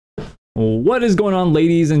What is going on,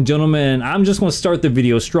 ladies and gentlemen? I'm just going to start the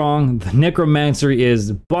video strong. The Necromancer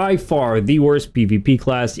is by far the worst PvP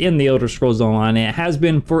class in the Elder Scrolls Online, and it has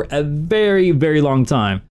been for a very, very long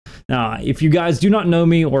time. Now, if you guys do not know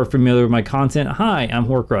me or are familiar with my content, hi, I'm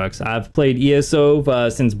Hoarcrux. I've played ESO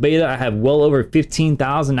since beta. I have well over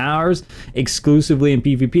 15,000 hours exclusively in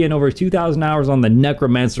PvP and over 2,000 hours on the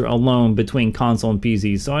Necromancer alone between console and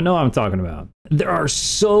PC, so I know what I'm talking about. There are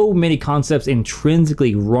so many concepts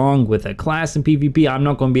intrinsically wrong with a class in PvP. I'm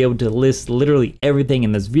not going to be able to list literally everything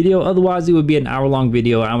in this video. Otherwise, it would be an hour-long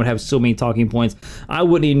video. I would have so many talking points. I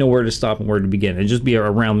wouldn't even know where to stop and where to begin. It'd just be a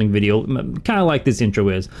rambling video, kind of like this intro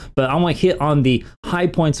is. But I want to hit on the high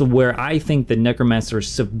points of where I think the Necromancer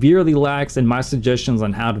severely lacks and my suggestions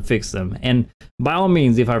on how to fix them. And by all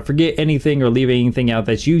means, if I forget anything or leave anything out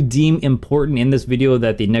that you deem important in this video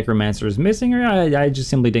that the Necromancer is missing, or I just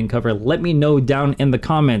simply didn't cover, let me know down in the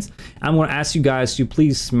comments. I'm going to ask you guys to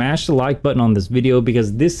please smash the like button on this video,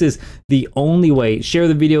 because this is the only way. Share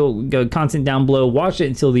the video content down below, watch it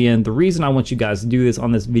until the end. The reason I want you guys to do this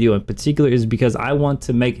on this video in particular is because I want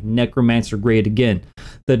to make Necromancer great again.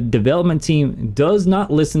 The development team does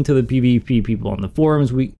not listen to the PvP people on the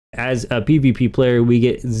forums. As a PvP player, we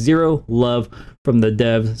get zero love from the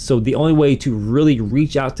devs, so the only way to really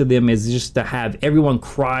reach out to them is just to have everyone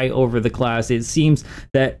cry over the class. It seems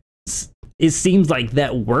like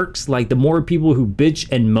that works. Like, the more people who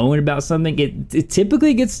bitch and moan about something, it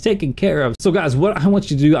typically gets taken care of. So guys, what I want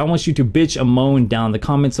you to do, I want you to bitch and moan down in the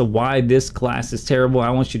comments of why this class is terrible. I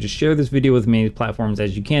want you to share this video with as many platforms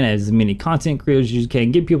as you can, as many content creators as you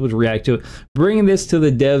can, get people to react to it, bring this to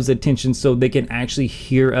the devs' attention so they can actually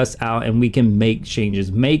hear us out and we can make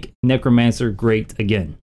changes, make Necromancer great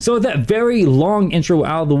again. So with that very long intro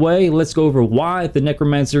out of the way, let's go over why the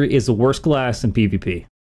Necromancer is the worst class in PvP.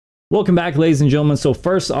 Welcome back, ladies and gentlemen. So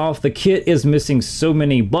first off, the kit is missing so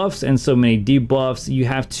many buffs and so many debuffs. You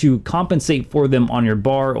have to compensate for them on your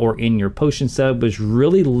bar or in your potion setup, which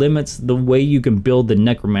really limits the way you can build the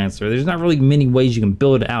Necromancer. There's not really many ways you can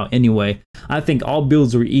build it out anyway. I think all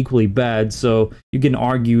builds are equally bad, so you can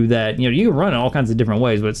argue that, you know, you can run it all kinds of different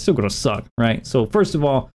ways, but it's still gonna suck, right? So first of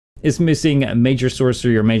all, it's missing major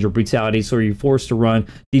sorcery or major brutality, so you're forced to run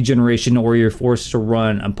degeneration or you're forced to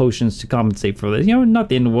run potions to compensate for this. You know, not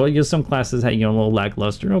the end of the world. You know, some classes have, you know, a little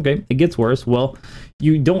lackluster. Okay, it gets worse. Well,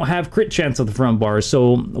 you don't have crit chance at the front bar,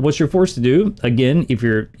 so what you're forced to do, again, if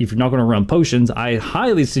you're not going to run potions, I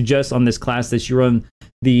highly suggest on this class that you run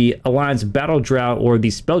the Alliance Battle Drought or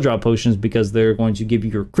the Spell Drought potions, because they're going to give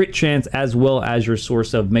you your crit chance as well as your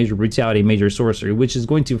source of major brutality, major sorcery, which is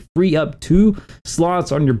going to free up 2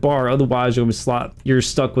 slots on your bar. Otherwise, you're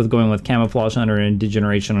stuck with going with Camouflage Hunter and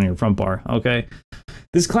Degeneration on your front bar. Okay,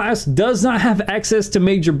 this class does not have access to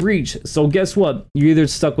Major Breach, so guess what? You're either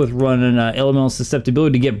stuck with running Elemental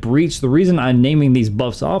Susceptibility to get Breach. The reason I'm naming these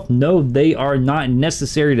buffs off, no, they are not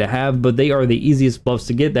necessary to have, but they are the easiest buffs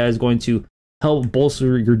to get that is going to help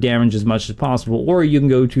bolster your damage as much as possible. Or you can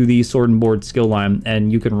go to the Sword and Board skill line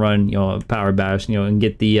and you can run, you know, Power Bash, you know, and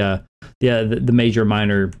get the major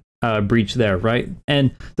minor breach there, right?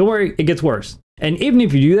 And don't worry, it gets worse. And even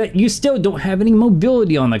if you do that, you still don't have any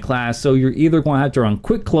mobility on the class, so you're either going to have to run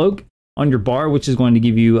Quick Cloak on your bar, which is going to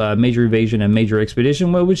give you major evasion and major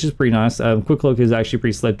expedition, which is pretty nice. Quick Cloak is actually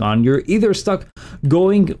pretty slept on. You're either stuck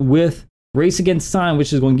going with Race Against Time,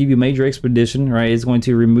 which is going to give you major expedition, right? It's going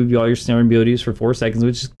to remove you all your snaring abilities for 4 seconds,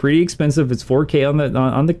 which is pretty expensive. It's 4K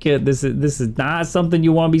on the kit. This is not something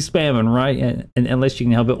you want to be spamming, right? And unless you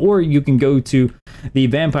can help it. Or you can go to the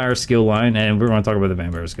Vampire skill line, and we're going to talk about the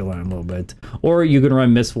Vampire skill line a little bit. Or you can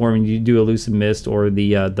run Mist Form and you do Elusive Mist or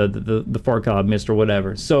the Farcob Mist or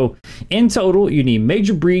whatever. So in total, you need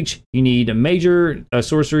Major Breach, you need a major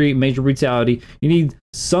sorcery, major brutality, you need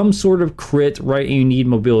some sort of crit, right? And you need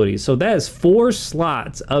mobility. So that is 4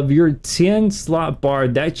 slots of your 10 slot bar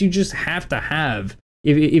that you just have to have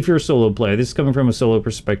if you're a solo player. This is coming from a solo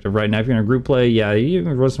perspective right now. If you're in a group play, yeah, you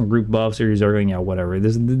can run some group buffs or you're zerging, yeah, whatever.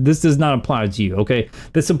 This does not apply to you, okay?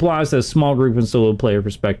 This applies to a small group and solo player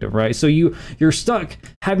perspective, right? So you're stuck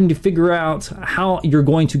having to figure out how you're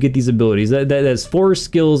going to get these abilities. That's 4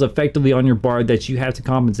 skills effectively on your bar that you have to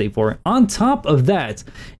compensate for. On top of that,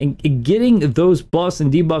 and getting those buffs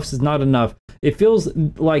and debuffs is not enough. It feels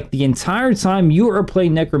like the entire time you are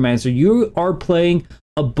playing Necromancer, you are playing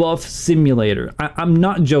a buff simulator. I'm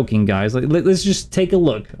not joking, guys. Like, let's just take a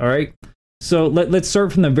look, all right? So let's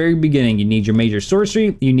start from the very beginning. You need your major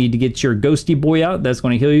sorcery. You need to get your ghosty boy out. That's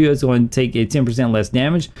going to heal you. It's going to take a 10% less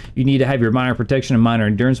damage. You need to have your minor protection and minor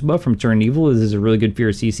endurance buff from turn evil. This is a really good fear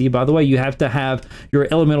CC. By the way, you have to have your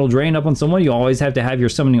elemental drain up on someone. You always have to have your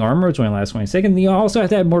summoning armor. It's only lasts 20 seconds. You also have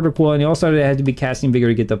to have mortar coil, and you also have to be casting vigor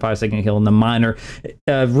to get the 5-second heal and the minor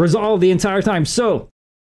resolve the entire time. So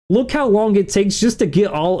look how long it takes just to get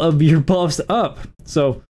all of your buffs up.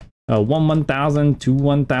 So 1,000, 2,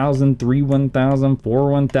 1,000, 3, 1,000, 4,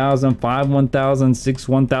 1,000, 5, 1,000, 6,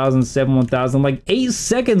 1,000, 7, 1,000, like 8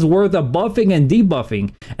 seconds worth of buffing and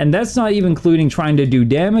debuffing. And that's not even including trying to do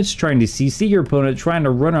damage, trying to CC your opponent, trying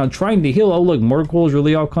to run around, trying to heal. Oh, look, mortar coil is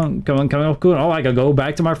really all coming off cooldown. Oh, I gotta go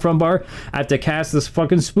back to my front bar. I have to cast this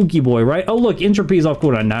fucking spooky boy, right? Oh, look, entropy is off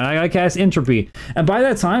cooldown. Now I gotta cast entropy. And by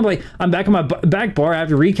that time, like, I'm back in my back bar. I have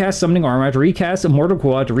to recast summoning armor. I have to recast a mortar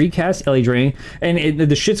coil. I have to recast Ellie Drain. And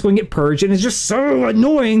the shit's going to get purged, and it's just so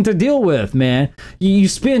annoying to deal with, man. You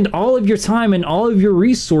spend all of your time and all of your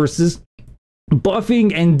resources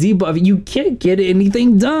buffing and debuffing. You can't get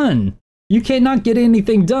anything done. You cannot get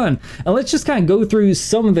anything done. And let's just kind of go through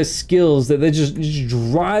some of the skills that just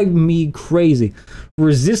drive me crazy.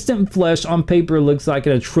 Resistant Flesh on paper looks like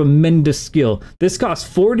a tremendous skill. This costs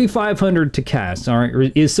 4,500 to cast, all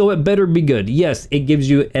right? So it better be good. Yes, it gives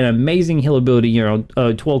you an amazing heal ability, you know,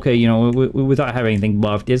 12k, you know, without having anything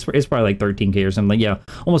buffed. It's probably like 13k or something. Yeah,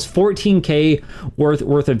 almost 14k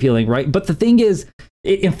worth of healing, right? But the thing is,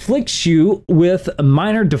 it inflicts you with a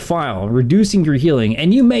minor defile, reducing your healing.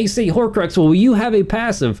 And you may say, Hoarcrux, well, you have a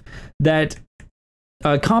passive that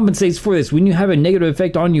compensates for this. When you have a negative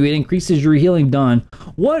effect on you, it increases your healing done.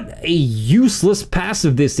 What a useless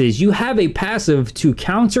passive this is. You have a passive to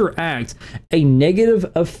counteract a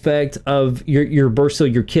negative effect of your burst, so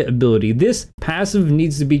your kit ability. This passive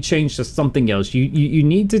needs to be changed to something else. You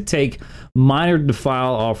need to take minor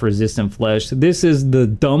defile off Resistant Flesh. This is the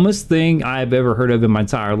dumbest thing I've ever heard of in my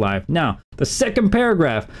entire life. Now, the second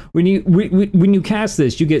paragraph, when you cast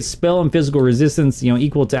this, you get spell and physical resistance, you know,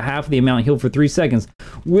 equal to half the amount healed for 3 seconds,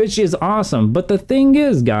 which is awesome. But the thing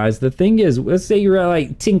is, guys, the thing is, let's say you're at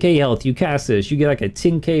like 10k health, you cast this, you get like a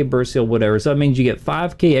 10k burst heal, whatever. So that means you get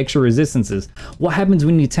 5k extra resistances. What happens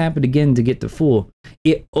when you tap it again to get to full?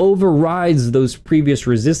 It overrides those previous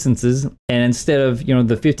resistances, and instead of, you know,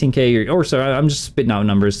 the 15k or so, I'm just spitting out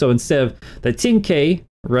numbers. So instead of the 10k,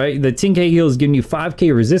 right, the 10k heal is giving you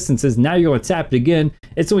 5k resistances. Now you're going to tap it again.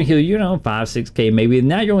 It's going to heal you, you know, 5, 6k maybe.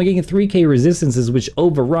 Now you're only getting 3k resistances, which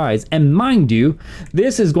overrides. And mind you,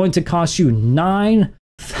 this is going to cost you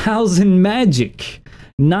 9,000 magic.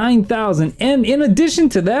 9,000. And in addition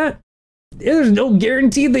to that, there's no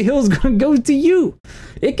guarantee the heal is going to go to you.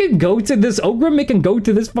 It can go to this Ogrim. It can go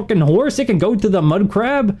to this fucking horse. It can go to the mud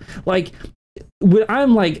crab. Like, when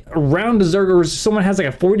I'm like around a Zerg, someone has like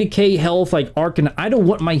a 40k health like arc, and I don't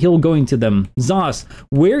want my heal going to them. Zos,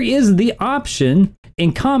 where is the option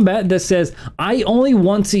in combat that says I only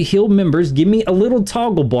want to heal members? Give me a little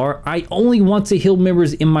toggle bar. I only want to heal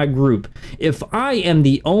members in my group. If I am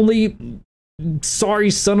the only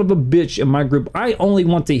sorry son of a bitch in my group, I only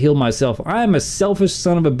want to heal myself. I am a selfish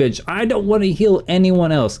son of a bitch. I don't want to heal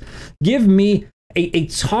anyone else. Give me a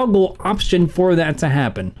toggle option for that to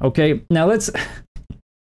happen. Okay, now let's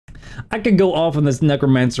I could go off on this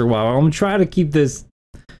Necromancer while I'm gonna try to keep this.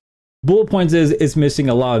 Bullet points is it's missing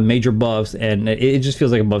a lot of major buffs, and it just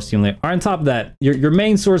feels like a buff simulator. On top of that, your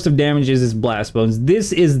main source of damage is blast bones.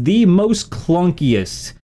 This is the most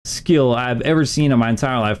clunkiest skill I've ever seen in my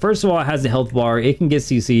entire life. First of all, it has a health bar. It can get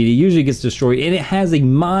CC'd. It usually gets destroyed, and it has a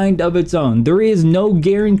mind of its own. There is no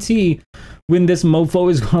guarantee when this mofo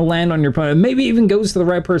is going to land on your opponent. Maybe even goes to the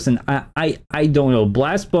right person. I don't know.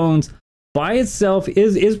 Blast bones by itself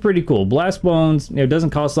is pretty cool. Blast bones, you know, doesn't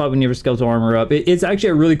cost a lot when you have your skeletal armor up. It's actually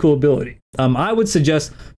a really cool ability. I would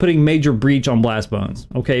suggest putting major breach on blast bones.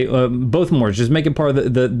 Okay, both morphs, just make it part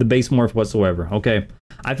of the base morph whatsoever. Okay,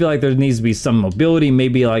 I feel like there needs to be some mobility,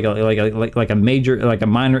 maybe like a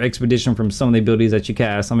minor expedition from some of the abilities that you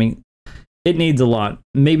cast. I mean, it needs a lot.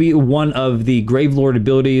 Maybe one of the Gravelord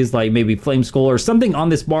abilities, like maybe Flame Skull or something on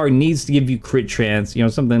this bar, needs to give you crit chance. You know,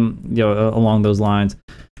 something, you know, along those lines.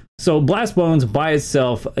 So Blast Bones by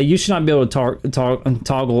itself, you should not be able to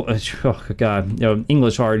toggle. Oh god, you know,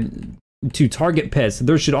 English hard. To target pets.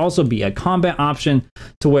 There should also be a combat option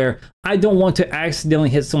to where I don't want to accidentally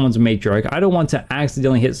hit someone's matriarch. I don't want to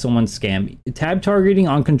accidentally hit someone's scam. Tab targeting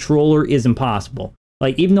on controller is impossible.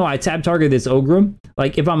 Like, even though I tab target this Ogre,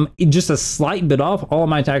 like, if I'm just a slight bit off, all of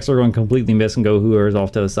my attacks are going to completely miss and go whoever's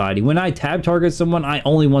off to the side. When I tab target someone, I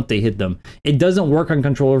only want to hit them. It doesn't work on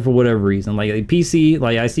controller for whatever reason. Like PC,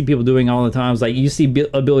 like I see people doing all the times, like you see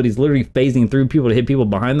abilities literally phasing through people to hit people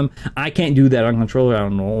behind them. I can't do that on controller. I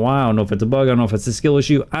don't know why. I don't know if it's a bug. I don't know if it's a skill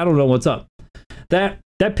issue. I don't know what's up. That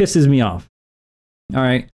pisses me off. All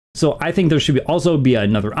right. So I think there should also be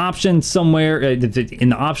another option somewhere in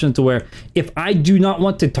the option to where if I do not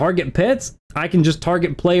want to target pets, I can just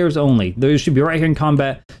target players only. There should be right here in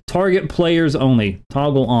combat, target players only,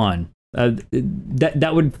 toggle on.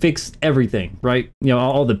 That would fix everything, right? You know,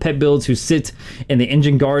 all the pet builds who sit in the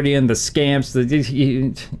Engine Guardian, the scamps,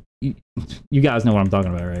 you guys know what I'm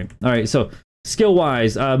talking about, right? All right, so skill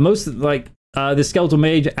wise, most like the Skeletal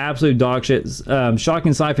Mage, absolute dog shit.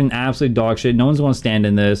 Shocking Siphon, absolute dog shit. No one's going to stand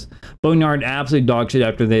in this. Boneyard, absolute dog shit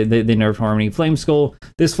after they nerfed Harmony. Flame Skull,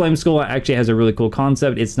 this Flame Skull actually has a really cool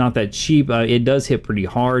concept. It's not that cheap. It does hit pretty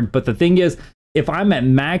hard. But the thing is, if I'm at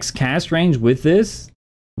max cast range with this,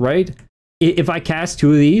 right? If I cast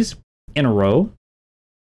 2 of these in a row,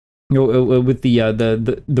 you know, with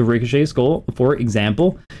the Ricochet Skull, for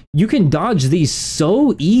example, you can dodge these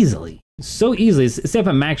so easily. So easily. Say if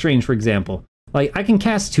I'm max range, for example, like I can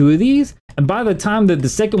cast 2 of these, and by the time that the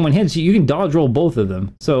second one hits you, you can dodge roll both of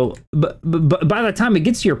them. So, but by the time it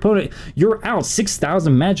gets to your opponent, you're out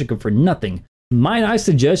 6,000 magicka for nothing. Might I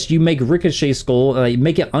suggest you make Ricochet Skull,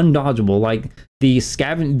 make it undodgeable, like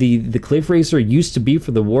the Cliff Racer used to be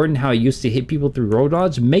for the Warden, how it used to hit people through roll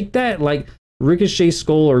dodge. Make that like Ricochet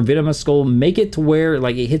Skull or Venomous Skull, make it to where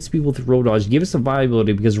like it hits people through roll dodge. Give it some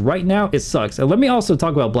viability, because right now it sucks. And let me also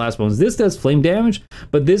talk about Blast Bones. This does flame damage,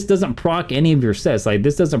 but this doesn't proc any of your sets. Like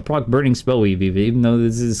this doesn't proc Burning Spellweave, even though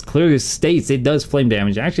this is clearly states it does flame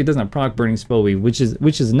damage. It actually doesn't proc Burning Spellweave,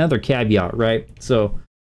 which is another caveat, right? So,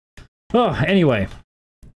 anyway.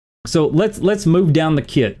 So let's move down the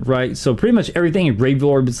kit, right? So pretty much everything in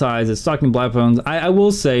Graveyard besides the Stalking Blast Bones, I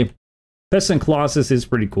will say Pestilent Colossus is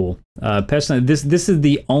pretty cool. Pestilent, this is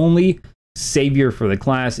the only savior for the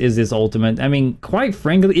class, is this ultimate. I mean, quite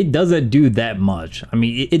frankly, it doesn't do that much. I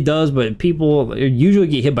mean, it does, but people usually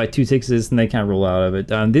get hit by 2 6s and they kind of roll out of it.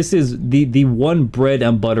 This is the one bread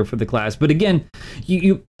and butter for the class. But again,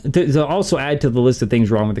 to also add to the list of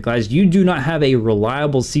things wrong with the class, you do not have a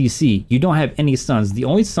reliable CC. You don't have any stuns. The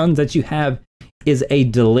only stuns that you have is a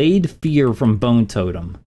delayed fear from Bone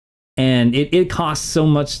Totem. And it costs so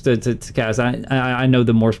much to cast. I know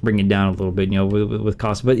the Morphs bring it down a little bit, you know, with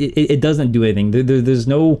cost, but it doesn't do anything. There's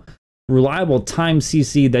no reliable time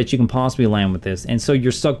CC that you can possibly land with this. And so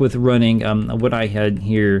you're stuck with running what I had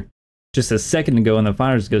here just a second ago in the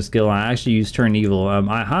Finder's Go skill. I actually used Turn Evil.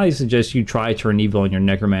 I highly suggest you try Turn Evil on your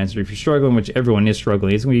Necromancer. If you're struggling, which everyone is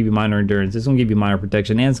struggling, it's going to give you minor endurance, it's going to give you minor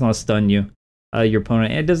protection, and it's going to stun you, your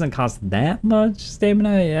opponent. It doesn't cost that much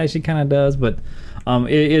stamina. It actually kind of does, but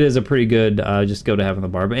it is a pretty good just go to have on the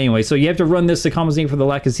bar. But anyway, so you have to run this to compensate for the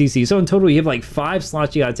lack of CC. So in total, you have like 5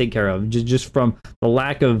 slots you got to take care of just from the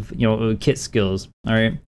lack of, you know, kit skills. All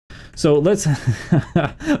right. So let's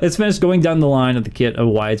let's finish going down the line of the kit of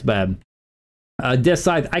why it's bad. Death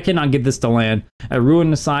Scythe, I cannot get this to land.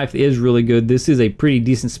 Ruin the Scythe is really good. This is a pretty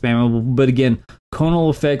decent spammable, but again, Conal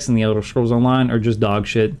Effects and the Elder Scrolls Online are just dog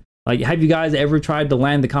shit. Like, have you guys ever tried to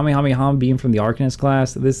land the Kamehameha beam from the Arcanist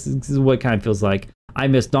class? This is what it kind of feels like. I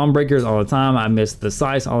miss Dawnbreakers all the time. I miss the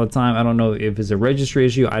Scythe all the time. I don't know if it's a registry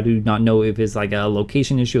issue. I do not know if it's like a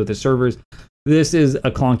location issue with the servers. This is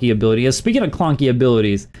a clunky ability. Speaking of clunky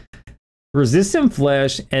abilities, Resistant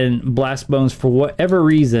Flesh and Blast Bones, for whatever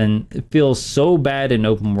reason, feel so bad in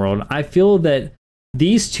open world. I feel that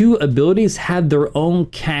these 2 abilities had their own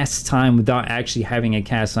cast time without actually having a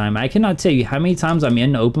cast time. I cannot tell you how many times I'm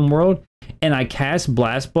in open world and I cast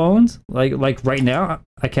Blast Bones. Like right now,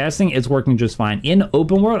 I casting, it's working just fine. In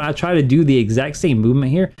open world, I try to do the exact same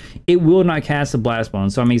movement here. It will not cast a Blast Bone.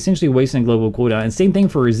 So I'm essentially wasting a global cooldown. And same thing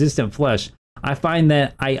for Resistant Flesh. I find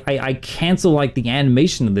that I cancel like the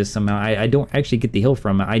animation of this somehow. I don't actually get the heal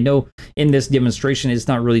from it. I know in this demonstration it's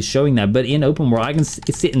not really showing that, but in open world I can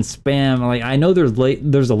sit and spam. Like, I know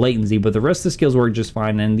there's a latency, but the rest of the skills work just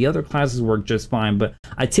fine, and the other classes work just fine. But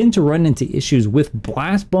I tend to run into issues with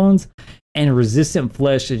Blast Bones and Resistant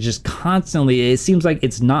Flesh. It just constantly, it seems like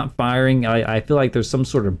it's not firing. I feel like there's some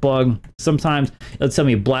sort of bug. Sometimes it'll tell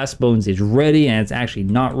me Blast Bones is ready and it's actually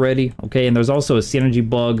not ready. Okay, and there's also a synergy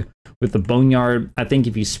bug with the Boneyard. I think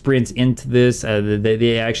if you sprint into this,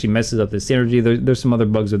 they actually messes up the synergy. There's some other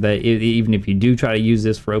bugs with that. Even if you do try to use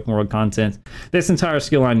this for open world content, this entire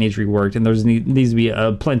skill line needs reworked, and there's needs to be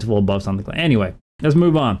plentiful buffs on the class. Anyway, let's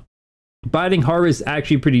move on. Biting Harvest is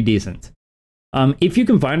actually pretty decent. If you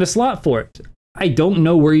can find a slot for it. I don't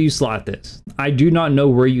know where you slot this. I do not know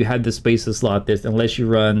where you have the space to slot this unless you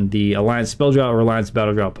run the Alliance Spell Drought or Alliance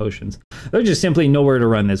Battle Drought potions. There's just simply nowhere to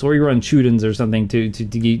run this, or you run Chudins or something to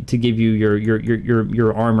give you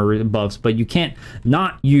your armor buffs. But you can't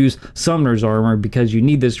not use Summoner's Armor because you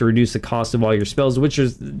need this to reduce the cost of all your spells, which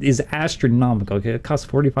is astronomical. Okay, it costs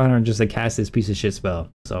 4,500 just to cast this piece of shit spell.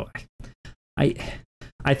 So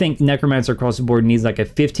I think Necromancer across the board needs like a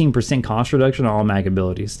 15% cost reduction on all mag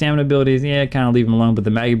abilities. Stamina abilities, yeah, kind of leave them alone, but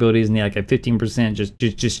the mag abilities need like a 15%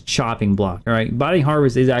 just chopping block. All right, Body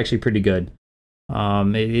Harvest is actually pretty good.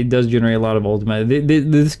 It does generate a lot of ultimate.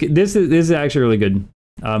 This is actually really good.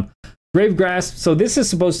 Grave Grasp. So this is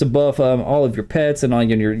supposed to buff all of your pets and all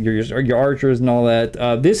your archers and all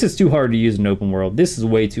that. This is too hard to use in open world. This is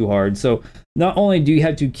way too hard. So not only do you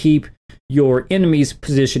have to keep your enemy's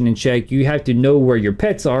position in check, you have to know where your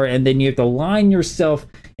pets are, and then you have to line yourself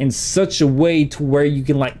in such a way to where you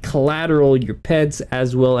can like collateral your pets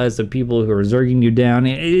as well as the people who are zerging you down.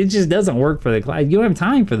 It just doesn't work for the class. You don't have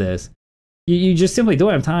time for this. You just simply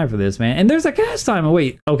don't have time for this, man. And there's a cast time. Oh,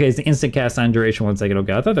 wait, okay, it's the instant cast time duration. 1 second.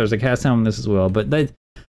 Okay, I thought there was a cast time on this as well, but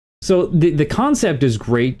so the concept is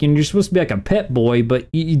great, and you're supposed to be like a pet boy, but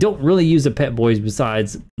you don't really use the pet boys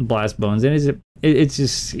besides blast bones, and it's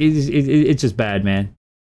just bad, man.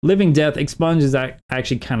 Living Death Expunge is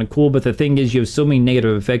actually kind of cool, but the thing is, you have so many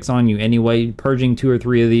negative effects on you anyway. Purging 2 or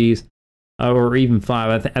 3 of these, or even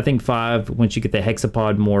 5. I think 5. Once you get the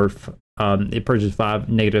Hexapod morph, it purges 5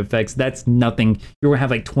 negative effects. That's nothing. You're gonna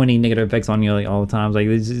have like 20 negative effects on you like all the time. Like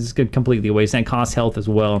this is completely waste, and it costs health as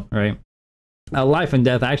well, right? Life and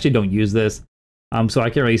Death, I actually don't use this, so I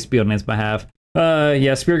can't really speak on its behalf.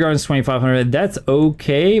 Yeah, Spirit Guardian's 2,500. That's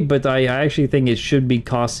okay, but I actually think it should be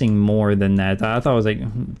costing more than that. I thought it was like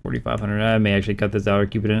 4,500. I may actually cut this out or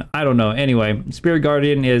keep it in. I don't know. Anyway, Spirit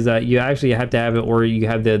Guardian is you actually have to have it, or you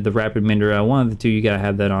have the Rapid Mender. One of the two, you gotta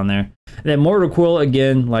have that on there. And then Mortal Coil,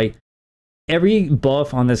 again, like every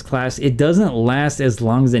buff on this class, it doesn't last as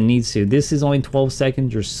long as it needs to. This is only 12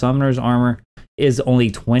 seconds. Your Summoner's Armor is only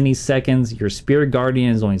 20 seconds. Your Spirit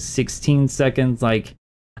Guardian is only 16 seconds. Like,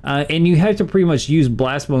 and you have to pretty much use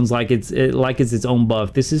Blast Bones like it's its own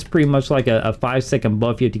buff. This is pretty much like a 5-second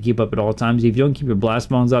buff you have to keep up at all times. If you don't keep your Blast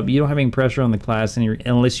Bones up, you don't have any pressure on the class, and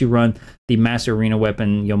unless you run the Master Arena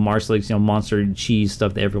Weapon, Marsalix, Monster Cheese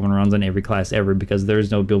stuff that everyone runs on every class ever, because there's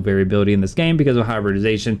no build variability in this game because of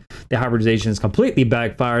hybridization. The hybridization is completely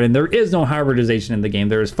backfired, and there is no hybridization in the game.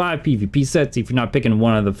 There is 5 PvP sets. If you're not picking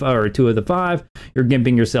one of the or 2 of the 5, you're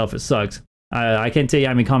gimping yourself. It sucks. I can't tell you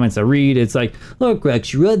how many comments I read. It's like, look,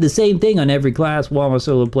 Rex, you run the same thing on every class while I'm a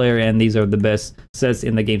solo player, and these are the best sets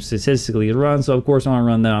in the game statistically to run. So of course I want to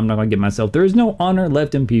run them. I'm not going to get myself. There is no honor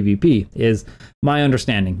left in PvP, is my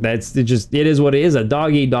understanding. That's just, it is what it is. A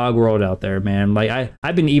dog eat dog world out there, man. Like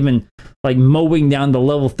I've been even like mowing down the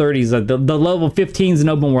level 30s, the level 15s in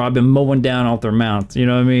open world. I've been mowing down off their mounts. You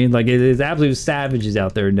know what I mean? Like it is absolute savages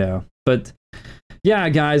out there now. But yeah,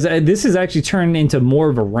 guys, this is actually turned into more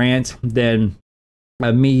of a rant than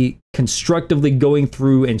me constructively going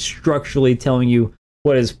through and structurally telling you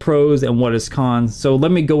what is pros and what is cons. So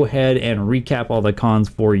let me go ahead and recap all the cons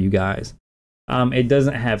for you guys. It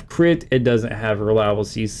doesn't have crit, it doesn't have reliable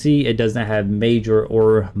CC, it doesn't have major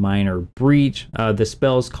or minor breach. The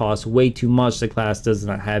spells cost way too much. The class does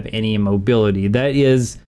not have any mobility. That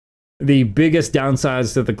is the biggest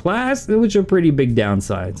downsides to the class, which are pretty big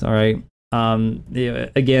downsides, all right?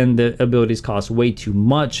 Again, the abilities cost way too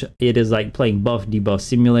much. It is like playing buff debuff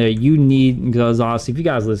simulator. You need, because honestly, if you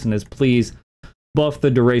guys listen to this, please buff the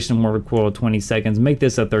duration of Mortal Coil 20 seconds. Make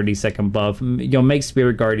this a 30-second buff. Make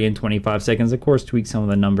Spirit Guardian 25 seconds. Of course, tweak some of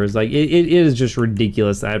the numbers. Like it is just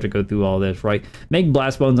ridiculous. I have to go through all this, right? Make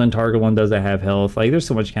Blast Bones on target one doesn't have health. Like there's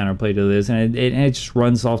so much counterplay to this, and it just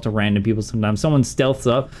runs off to random people sometimes. Someone stealths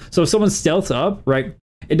up. So if someone stealths up, right?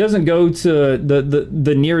 It doesn't go to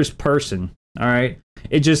the nearest person, all right?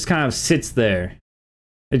 It just kind of sits there.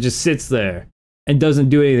 It just sits there and doesn't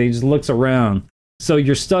do anything. It just looks around. So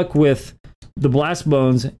you're stuck with the Blast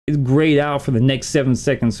Bones grayed out for the next 7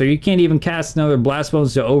 seconds. So you can't even cast another Blast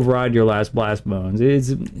Bones to override your last Blast Bones.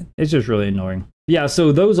 It's just really annoying. Yeah,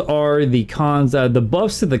 so those are the cons. The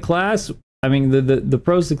buffs to the class, I mean, the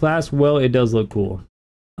pros to the class, well, it does look cool.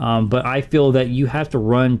 But I feel that you have to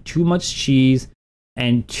run too much cheese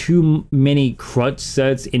and too many crutch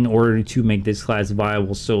sets in order to make this class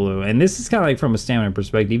viable solo. And this is kind of like from a stamina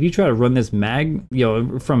perspective. If you try to run this mag,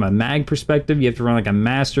 from a mag perspective, you have to run like a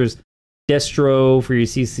Master's Destro for your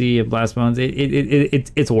CC and Blast Bones.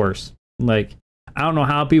 It's worse. Like, I don't know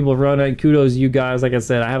how people run it. Kudos to you guys. Like I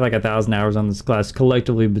said, I have like 1,000 hours on this class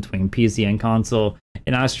collectively between PC and console,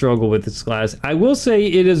 and I struggle with this class. I will say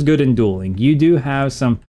it is good in dueling. You do have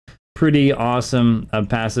some pretty awesome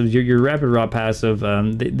passives. Your rapid raw passive,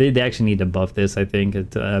 they actually need to buff this. I think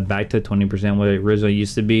it's back to 20% what it originally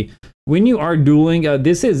used to be. When you are dueling,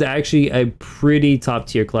 this is actually a pretty top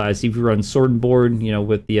tier class. If you run sword board, you know,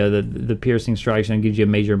 with the piercing strikes, and it gives you a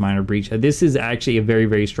major minor breach. This is actually a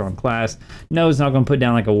very strong class. No, it's not going to put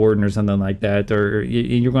down like a warden or something like that, or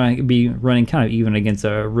you're going to be running kind of even against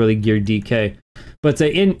a really geared DK. But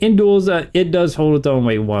in duels, it does hold its own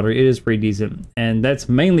weight in water. It is pretty decent, and that's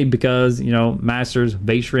mainly because, you know, Masters,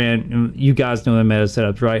 base rant, you guys know the meta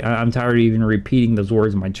setups, right? I'm tired of even repeating those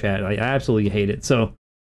words in my chat. I absolutely hate it. So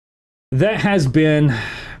that has been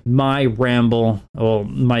my ramble, or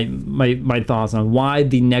my thoughts on why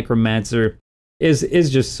the Necromancer is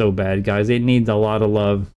just so bad, guys. It needs a lot of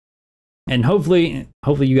love. And hopefully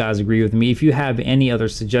you guys agree with me. If you have any other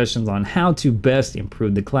suggestions on how to best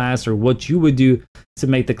improve the class, or what you would do to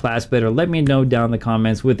make the class better, let me know down in the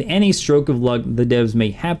comments. With any stroke of luck, the devs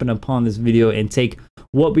may happen upon this video and take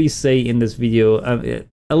what we say in this video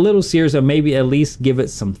a little serious, or maybe at least give it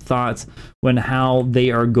some thoughts when how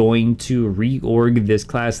they are going to reorg this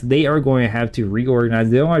class. They are going to have to reorganize.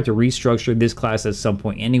 They don't have to restructure this class at some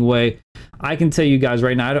point anyway. I can tell you guys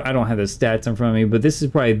right now, I don't have the stats in front of me, but this is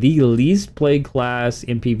probably the least played class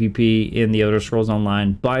in PvP in the Elder Scrolls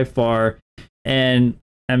Online by far. And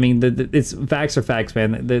I mean, it's facts are facts,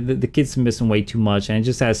 man. The kid's missing way too much, and it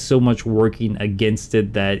just has so much working against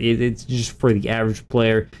it that it's just, for the average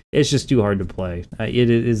player, it's just too hard to play. It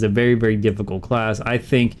is a very difficult class. I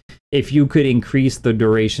think if you could increase the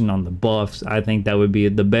duration on the buffs, I think that would be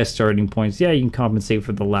the best starting points. Yeah, you can compensate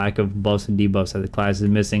for the lack of buffs and debuffs that the class is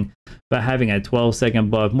missing, but having a 12-second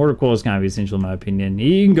buff, Mortal Coil is kind of essential in my opinion.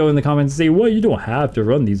 You can go in the comments and say, well, you don't have to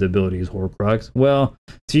run these abilities, Hoarcrux. Well,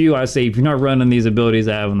 to you, I say, if you're not running these abilities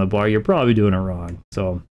I have on the bar, you're probably doing it wrong.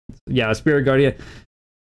 So, yeah, Spirit Guardian,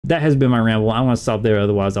 that has been my ramble. I want to stop there,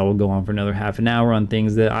 otherwise I will go on for another half an hour on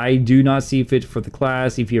things that I do not see fit for the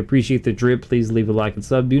class. If you appreciate the drip, please leave a like and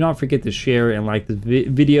sub. Do not forget to share and like this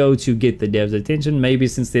video to get the devs' attention. Maybe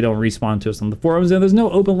since they don't respond to us on the forums, and there's no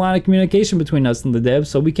open line of communication between us and the devs,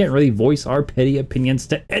 so we can't really voice our petty opinions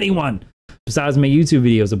to anyone besides my YouTube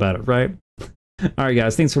videos about it, right? Alright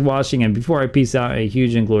guys, thanks for watching, and before I peace out, a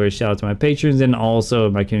huge and glorious shout out to my patrons and also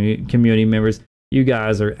my community members. You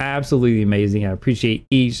guys are absolutely amazing. I appreciate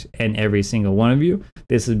each and every single one of you.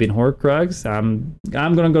 This has been Hoarcrux. I'm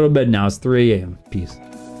gonna go to bed now. It's 3 a.m. Peace.